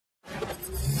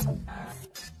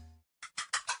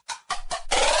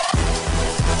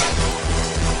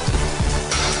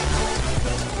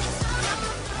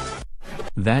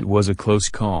That was a close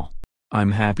call.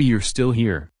 I'm happy you're still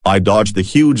here. I dodged the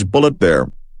huge bullet there.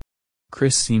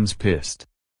 Chris seems pissed.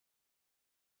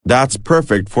 That's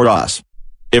perfect for us.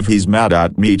 If he's mad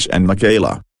at Meech and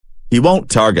Michaela, he won't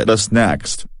target us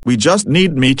next. We just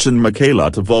need Meech and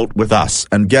Michaela to vote with us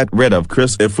and get rid of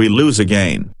Chris if we lose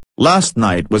again. Last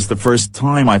night was the first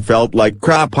time I felt like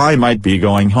crap. I might be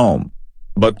going home.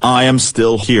 But I am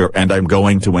still here and I'm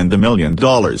going to win the $1 million.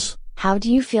 How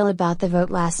do you feel about the vote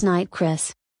last night,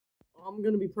 Chris? I'm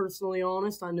gonna be personally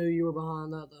honest, I knew you were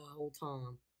behind that the whole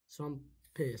time, so I'm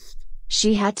pissed.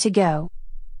 She had to go.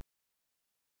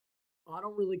 I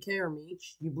don't really care,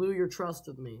 Meech. You blew your trust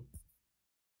with me.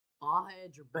 I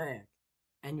had your back,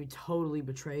 and you totally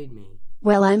betrayed me.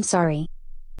 Well, I'm sorry.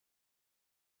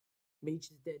 Meech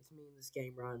is dead to me in this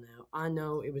game right now. I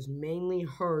know it was mainly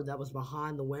her that was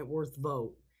behind the Wentworth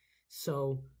vote,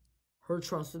 so her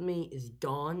trust with me is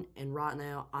gone, and right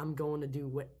now I'm going to do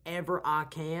whatever I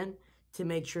can to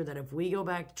make sure that if we go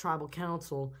back to Tribal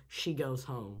Council, she goes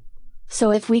home.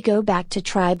 So if we go back to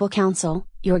Tribal Council,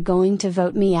 you're going to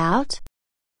vote me out?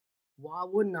 Why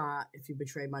wouldn't I if you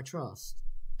betrayed my trust?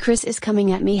 Chris is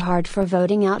coming at me hard for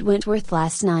voting out Wentworth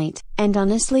last night, and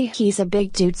honestly he's a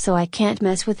big dude so I can't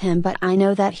mess with him, but I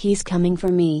know that he's coming for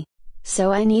me.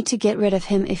 So I need to get rid of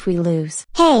him if we lose.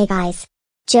 Hey guys.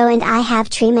 Joe and I have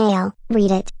tree mail,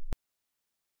 read it.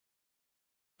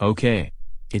 Okay.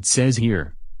 It says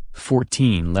here.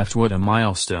 14 left. What a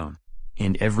milestone.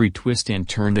 And every twist and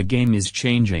turn the game is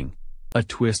changing. A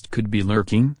twist could be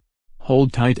lurking?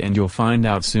 Hold tight and you'll find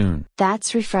out soon.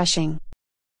 That's refreshing.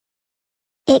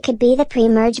 It could be the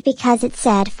pre-merge because it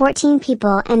said 14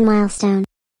 people and milestone.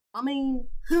 I mean,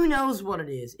 who knows what it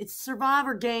is? It's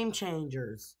Survivor Game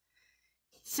Changers.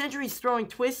 Century's throwing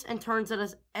twists and turns at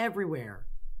us everywhere.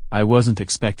 I wasn't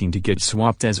expecting to get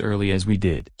swapped as early as we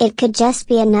did. It could just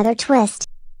be another twist.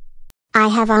 I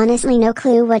have honestly no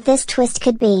clue what this twist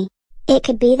could be. It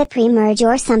could be the pre-merge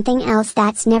or something else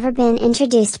that's never been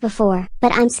introduced before,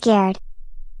 but I'm scared.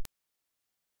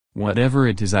 Whatever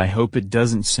it is, I hope it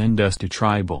doesn't send us to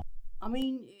Tribal. I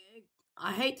mean,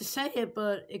 I hate to say it,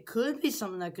 but it could be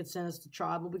something that could send us to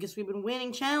Tribal because we've been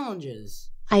winning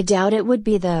challenges. I doubt it would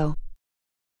be though.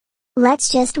 Let's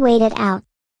just wait it out.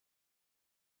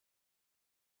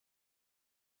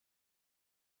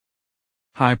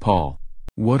 Hi Paul.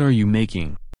 What are you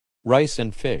making? Rice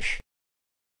and fish.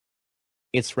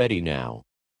 It's ready now.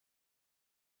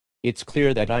 It's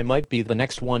clear that I might be the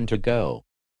next one to go.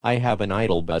 I have an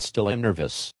idol but still am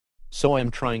nervous. So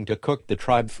I'm trying to cook the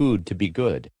tribe food to be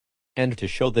good. And to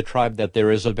show the tribe that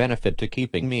there is a benefit to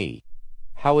keeping me.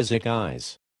 How is it,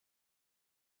 guys?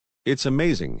 It's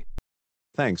amazing.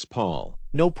 Thanks, Paul.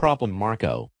 No problem,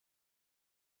 Marco.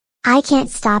 I can't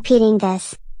stop eating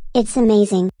this. It's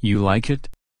amazing. You like it?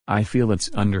 I feel it's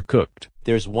undercooked.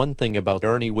 There's one thing about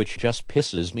Ernie which just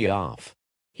pisses me off.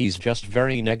 He's just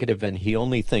very negative and he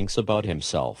only thinks about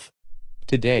himself.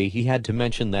 Today he had to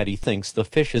mention that he thinks the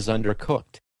fish is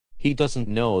undercooked. He doesn't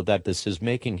know that this is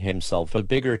making himself a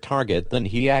bigger target than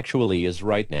he actually is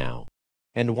right now.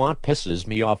 And what pisses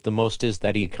me off the most is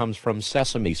that he comes from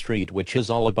Sesame Street, which is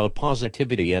all about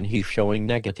positivity, and he's showing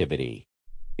negativity.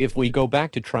 If we go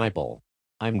back to Tribal,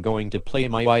 I'm going to play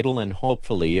my idol and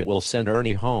hopefully it will send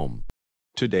Ernie home.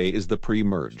 Today is the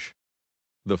pre-merge.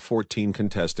 The 14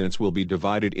 contestants will be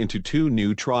divided into 2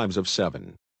 new tribes of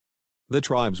 7. The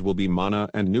tribes will be Mana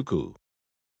and Nuku.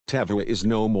 Tavua is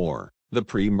no more. The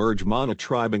pre-merge Mana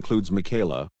tribe includes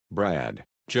Michaela, Brad,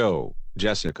 Joe,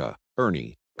 Jessica,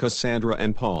 Ernie, Cassandra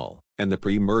and Paul, and the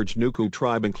pre-merge Nuku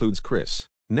tribe includes Chris,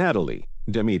 Natalie,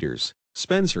 Demeters,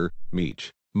 Spencer,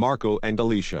 Meech, Marco and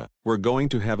Alicia. We're going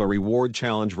to have a reward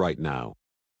challenge right now.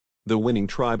 The winning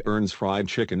tribe earns fried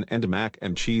chicken and mac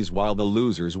and cheese while the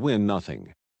losers win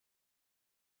nothing.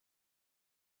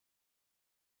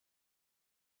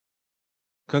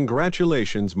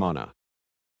 Congratulations, Mana.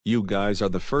 You guys are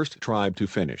the first tribe to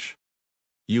finish.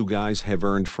 You guys have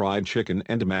earned fried chicken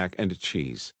and mac and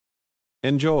cheese.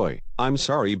 Enjoy. I'm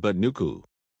sorry but Nuku,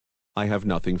 I have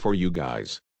nothing for you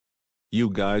guys. You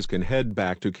guys can head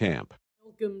back to camp.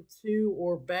 Welcome to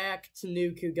or back to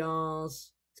Nuku,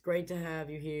 guys. It's great to have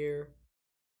you here.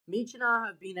 Meech and I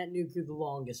have been at Nuku the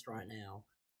longest right now.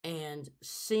 And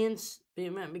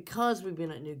because we've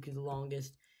been at Nuku the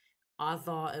longest, I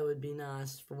thought it would be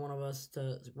nice for one of us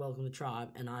to welcome the tribe,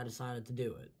 and I decided to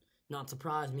do it. Not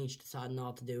surprised Meech decided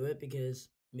not to do it because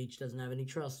Meech doesn't have any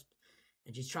trust.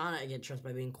 And she's trying to get trust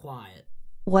by being quiet.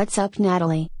 What's up,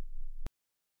 Natalie?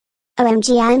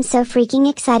 OMG, I'm so freaking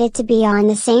excited to be on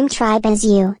the same tribe as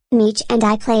you. Meech and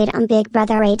I played on Big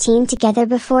Brother 18 together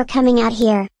before coming out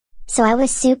here. so I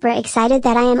was super excited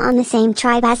that I am on the same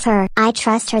tribe as her. I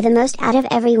trust her the most out of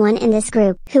everyone in this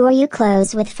group. Who are you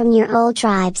close with from your old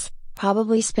tribes?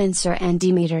 Probably Spencer and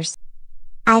Demeters.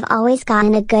 I've always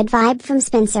gotten a good vibe from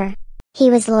Spencer. He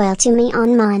was loyal to me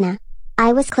on Mana.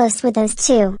 I was close with those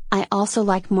two. I also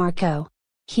like Marco.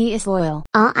 He is loyal.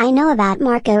 All I know about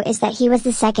Marco is that he was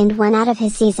the second one out of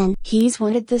his season. He's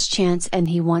wanted this chance and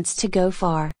he wants to go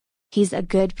far. He's a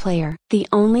good player. The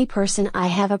only person I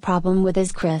have a problem with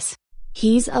is Chris.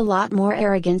 He's a lot more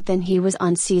arrogant than he was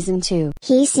on season 2.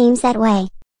 He seems that way.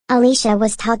 Alicia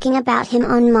was talking about him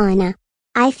on Mana.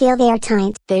 I feel they are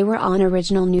tight. They were on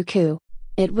original Nuku.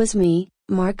 It was me,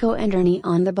 Marco and Ernie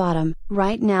on the bottom.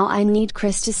 Right now I need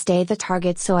Chris to stay the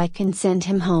target so I can send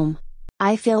him home.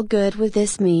 I feel good with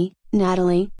this me,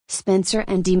 Natalie, Spencer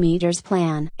and Demeter's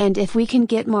plan. And if we can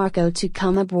get Marco to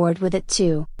come aboard with it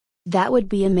too, that would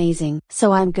be amazing.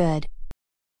 So I'm good.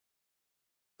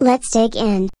 Let's dig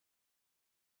in.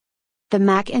 The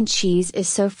mac and cheese is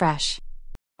so fresh.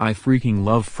 I freaking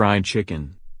love fried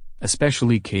chicken.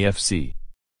 Especially KFC.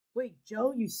 Wait,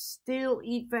 Joe, you still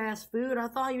eat fast food? I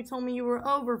thought you told me you were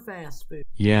over fast food.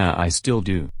 Yeah, I still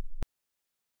do.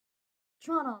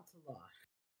 Try not to lie.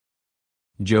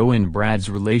 Joe and Brad's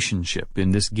relationship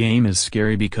in this game is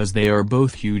scary because they are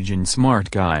both huge and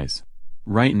smart guys.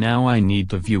 Right now I need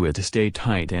to view it to stay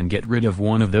tight and get rid of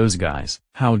one of those guys.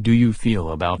 How do you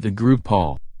feel about the group,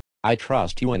 Paul? I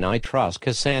trust you and I trust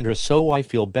Cassandra, so I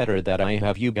feel better that I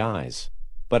have you guys.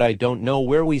 But I don't know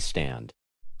where we stand.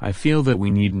 I feel that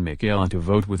we need Michaela to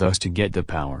vote with us to get the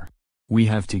power. We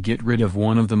have to get rid of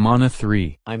one of the Mana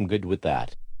 3. I'm good with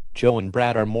that. Joe and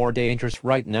Brad are more dangerous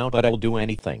right now, but I'll do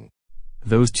anything.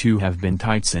 Those two have been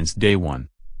tight since day one.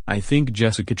 I think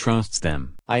Jessica trusts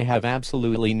them. I have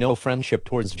absolutely no friendship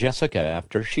towards Jessica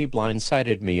after she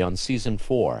blindsided me on season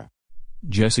 4.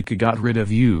 Jessica got rid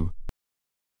of you.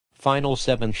 Final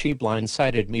 7, she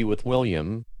blindsided me with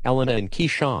William, Elena and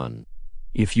Keyshawn.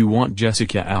 If you want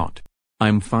Jessica out,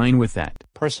 I'm fine with that.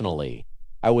 Personally,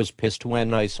 I was pissed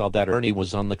when I saw that Ernie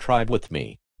was on the tribe with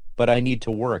me. But I need to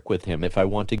work with him if I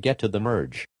want to get to the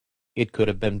merge. It could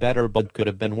have been better but could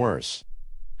have been worse.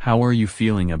 How are you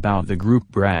feeling about the group,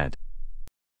 Brad?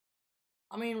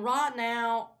 I mean, right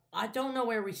now, I don't know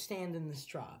where we stand in this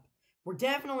tribe. We're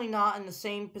definitely not in the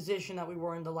same position that we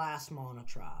were in the last Mana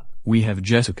tribe. We have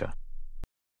Jessica.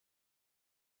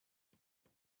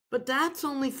 But that's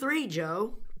only 3,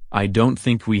 Joe. I don't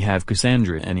think we have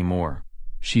Cassandra anymore.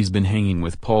 She's been hanging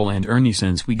with Paul and Ernie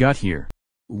since we got here.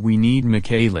 We need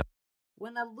Michaela.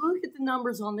 When I look at the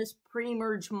numbers on this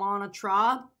pre-merge Mana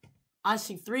tribe, I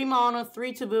see 3 Mana,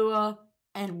 3 Tabua,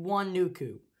 and 1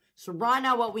 Nuku. So right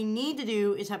now what we need to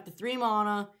do is have the 3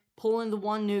 Mana, pull in the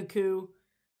 1 Nuku,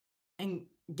 and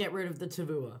get rid of the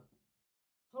Tabua.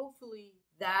 Hopefully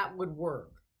that would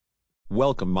work.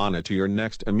 Welcome Mana to your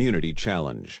next immunity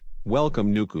challenge.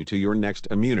 Welcome Nuku to your next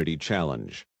immunity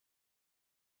challenge.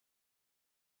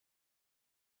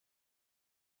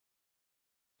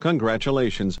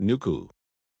 Congratulations Nuku.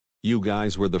 You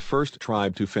guys were the first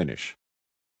tribe to finish.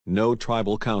 No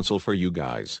tribal council for you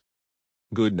guys.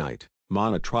 Good night,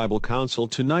 Mana Tribal Council,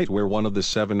 tonight where one of the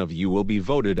 7 of you will be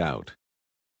voted out.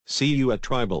 See you at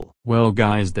Tribal. Well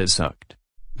guys, that sucked.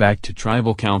 Back to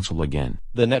Tribal Council again.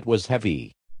 The net was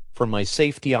heavy. For my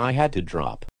safety I had to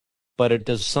drop. But it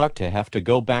does suck to have to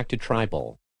go back to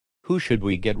Tribal. Who should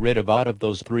we get rid of out of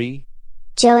those 3?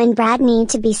 Joe and Brad need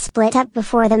to be split up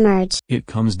before the merge. It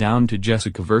comes down to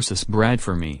Jessica versus Brad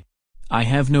for me. I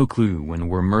have no clue when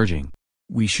we're merging.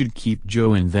 We should keep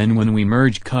Joe and then when we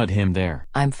merge cut him there.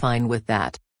 I'm fine with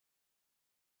that.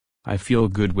 I feel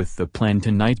good with the plan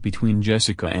tonight between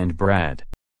Jessica and Brad.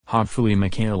 Hopefully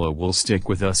Michaela will stick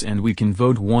with us and we can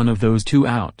vote one of those 2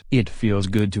 out. It feels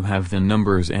good to have the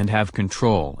numbers and have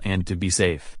control and to be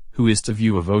safe. Who is to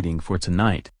view a voting for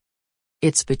tonight?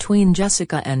 It's between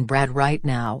Jessica and Brad right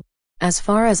now. As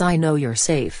far as I know, you're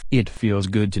safe. It feels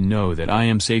good to know that I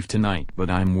am safe tonight, but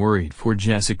I'm worried for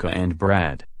Jessica and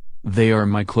Brad. They are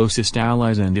my closest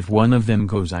allies and if one of them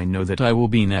goes I know that I will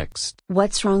be next.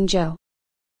 What's wrong, Joe?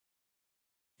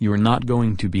 You're not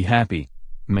going to be happy.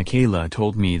 Michaela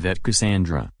told me that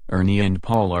Cassandra, Ernie and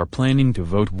Paul are planning to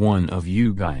vote one of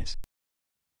you guys.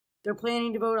 They're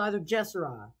planning to vote either Jess or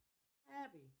I.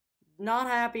 Happy. Not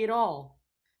happy at all.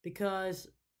 Because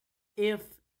if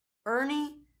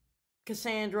Ernie,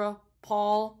 Cassandra,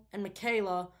 Paul, and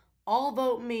Michaela all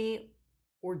vote me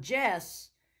or Jess,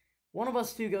 one of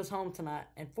us 2 goes home tonight.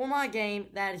 And for my game,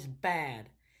 that is bad.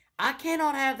 I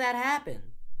cannot have that happen.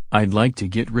 I'd like to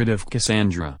get rid of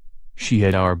Cassandra. She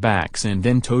had our backs and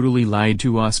then totally lied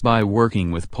to us by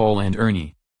working with Paul and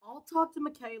Ernie. I'll talk to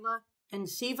Michaela and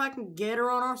see if I can get her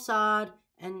on our side,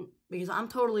 and because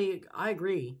I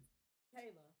agree.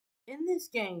 Kayla, in this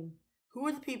game, who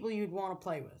are the people you'd want to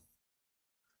play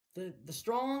with? The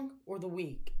strong or the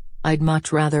weak? I'd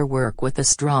much rather work with the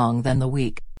strong than the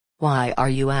weak. Why are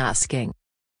you asking?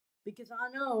 Because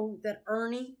I know that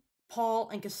Ernie, Paul,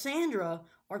 and Cassandra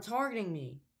are targeting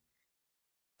me.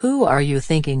 Who are you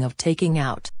thinking of taking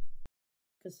out?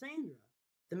 Cassandra.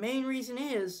 The main reason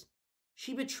is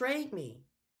she betrayed me.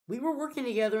 We were working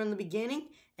together in the beginning,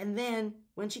 and then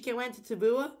when she went to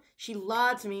Tabua, she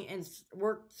lied to me and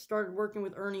started working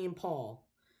with Ernie and Paul.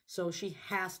 So she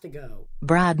has to go.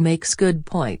 Brad makes good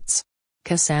points.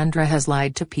 Cassandra has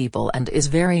lied to people and is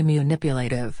very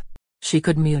manipulative. She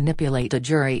could manipulate a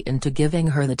jury into giving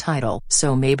her the title.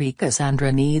 So maybe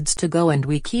Cassandra needs to go and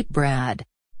we keep Brad.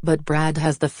 But Brad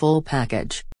has the full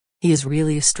package. He's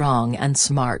really strong and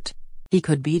smart. He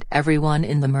could beat everyone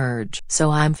in the merge.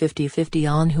 So I'm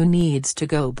 50-50 on who needs to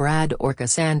go, Brad or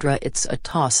Cassandra. It's a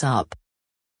toss-up.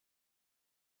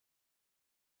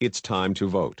 It's time to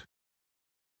vote.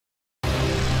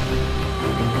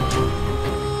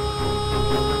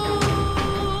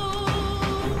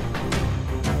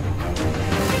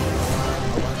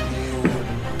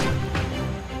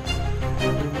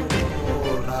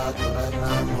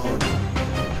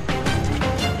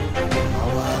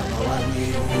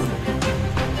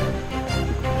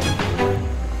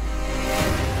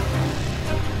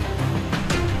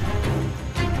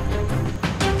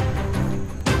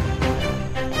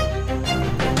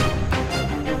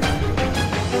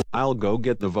 I'll go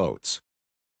get the votes.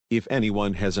 If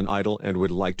anyone has an idol and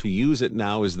would like to use it,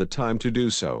 now is the time to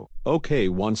do so. Okay,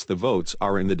 once the votes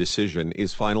are in, the decision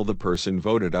is final. The person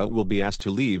voted out will be asked to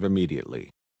leave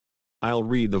immediately. I'll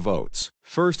read the votes.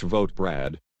 First vote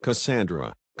Brad,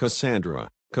 Cassandra, Cassandra,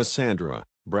 Cassandra,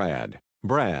 Brad,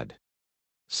 Brad.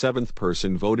 Seventh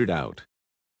person voted out.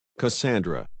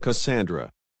 Cassandra,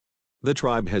 Cassandra. The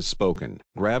tribe has spoken.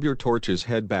 Grab your torches,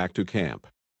 head back to camp.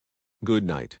 Good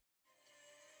night.